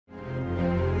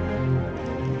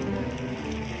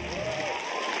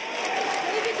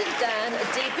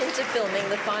BAFTA filming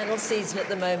the final season at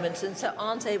the moment and so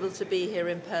aren't able to be here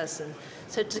in person.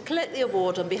 So to collect the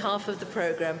award on behalf of the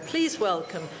programme, please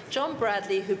welcome John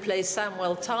Bradley, who plays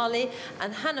Samuel Tarley,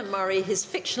 and Hannah Murray, his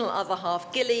fictional other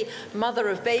half, Gilly, mother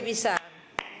of baby Sam.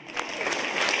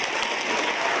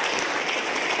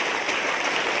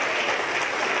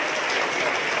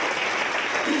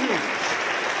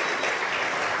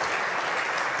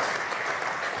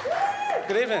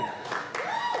 Good evening.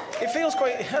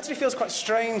 It actually feels quite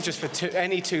strange just for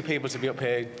any two people to be up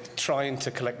here trying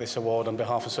to collect this award on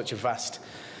behalf of such a vast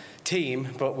team,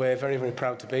 but we're very, very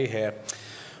proud to be here.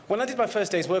 When I did my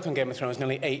first day's work on Game of Thrones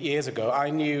nearly 8 years ago, I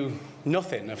knew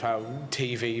nothing of how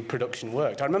TV production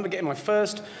worked. I remember getting my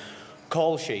first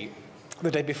call sheet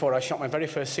the day before I shot my very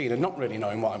first scene and not really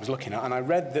knowing what I was looking at, and I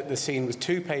read that the scene was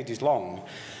 2 pages long,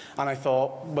 and I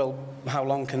thought, well, how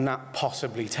long can that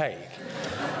possibly take?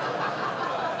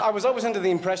 I was always under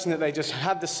the impression that they just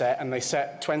had the set and they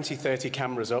set 20, 30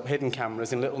 cameras up, hidden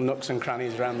cameras in little nooks and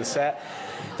crannies around the set.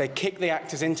 They kicked the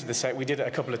actors into the set. We did it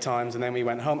a couple of times and then we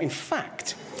went home. In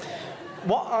fact,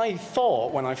 what I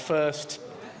thought when I first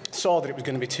saw that it was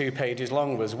going to be 2 pages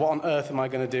long was, what on earth am I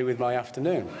going to do with my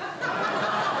afternoon?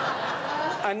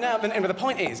 And now, but the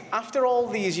point is, after all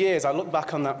these years, I look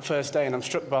back on that first day and I'm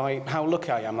struck by how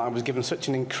lucky I am. I was given such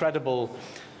an incredible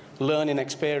learning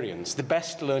experience, the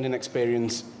best learning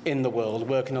experience in the world,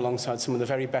 working alongside some of the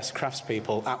very best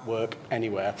craftspeople at work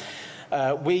anywhere.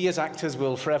 We as actors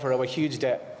will forever owe a huge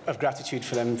debt of gratitude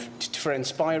for them for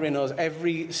inspiring us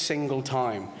every single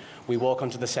time we walk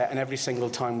onto the set and every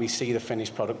single time we see the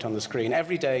finished product on the screen.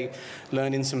 Every day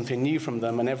learning something new from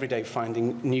them and every day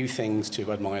finding new things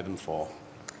to admire them for.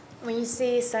 When you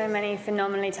see so many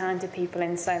phenomenally talented people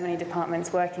in so many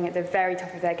departments working at the very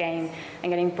top of their game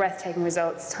and getting breathtaking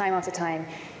results time after time,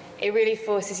 it really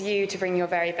forces you to bring your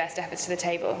very best efforts to the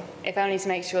table, if only to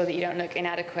make sure that you don't look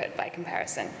inadequate by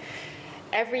comparison.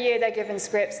 Every year they're given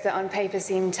scripts that on paper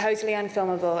seem totally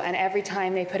unfilmable, and every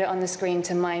time they put it on the screen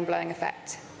to mind-blowing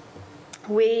effect.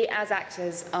 We, as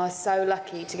actors, are so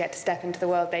lucky to get to step into the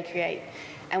world they create,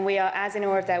 and we are as in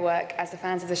awe of their work as the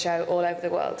fans of the show all over the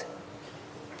world.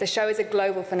 The show is a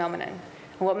global phenomenon,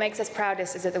 and what makes us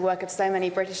proudest is that the work of so many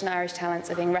British and Irish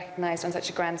talents are being recognised on such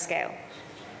a grand scale.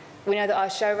 We know that our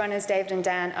showrunners, David and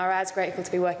Dan, are as grateful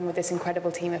to be working with this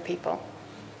incredible team of people.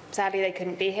 Sadly, they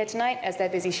couldn't be here tonight as they're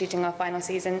busy shooting our final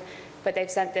season, but they've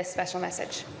sent this special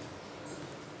message.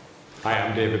 Hi,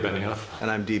 I'm David Benioff. And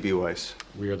I'm D.B. Weiss.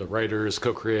 We are the writers,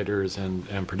 co-creators,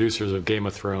 and producers of Game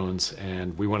of Thrones,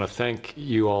 and we want to thank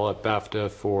you all at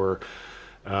BAFTA for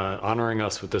honoring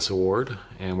us with this award,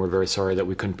 and we're very sorry that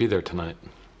we couldn't be there tonight.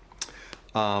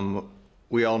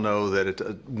 We all know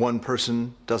that one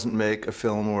person doesn't make a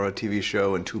film or a TV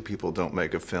show, and 2 people don't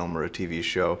make a film or a TV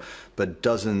show, but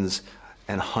dozens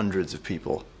and hundreds of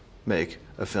people make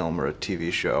a film or a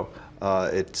TV show.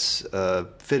 It's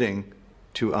fitting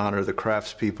to honor the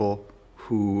craftspeople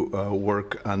who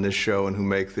work on this show and who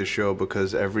make this show,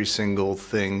 because every single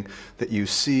thing that you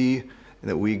see and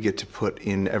that we get to put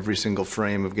in every single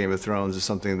frame of Game of Thrones is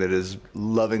something that is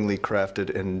lovingly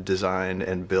crafted and designed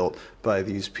and built by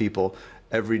these people.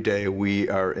 Every day we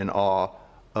are in awe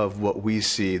of what we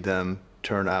see them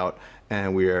turn out,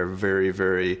 and we are very,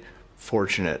 very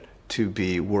fortunate to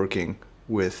be working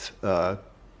with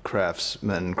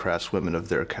craftsmen and craftswomen of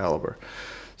their caliber.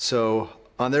 So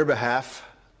on their behalf,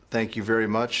 thank you very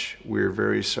much. We're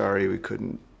very sorry we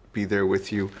couldn't be there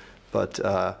with you, but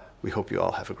we hope you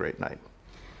all have a great night.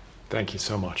 Thank you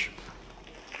so much.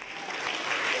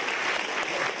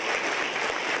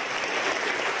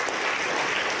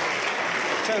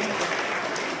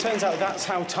 Turns out that's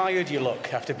how tired you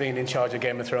look after being in charge of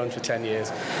Game of Thrones for 10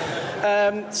 years.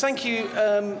 Thank you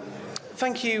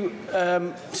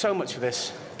so much for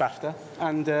this, BAFTA,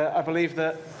 and I believe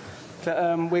that we're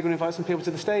going to invite some people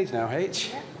to the stage now, H.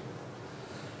 Yeah.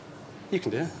 You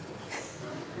can do it.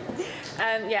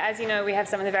 Yeah, as you know, we have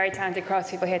some of the very talented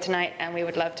craftspeople here tonight, and we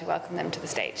would love to welcome them to the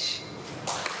stage.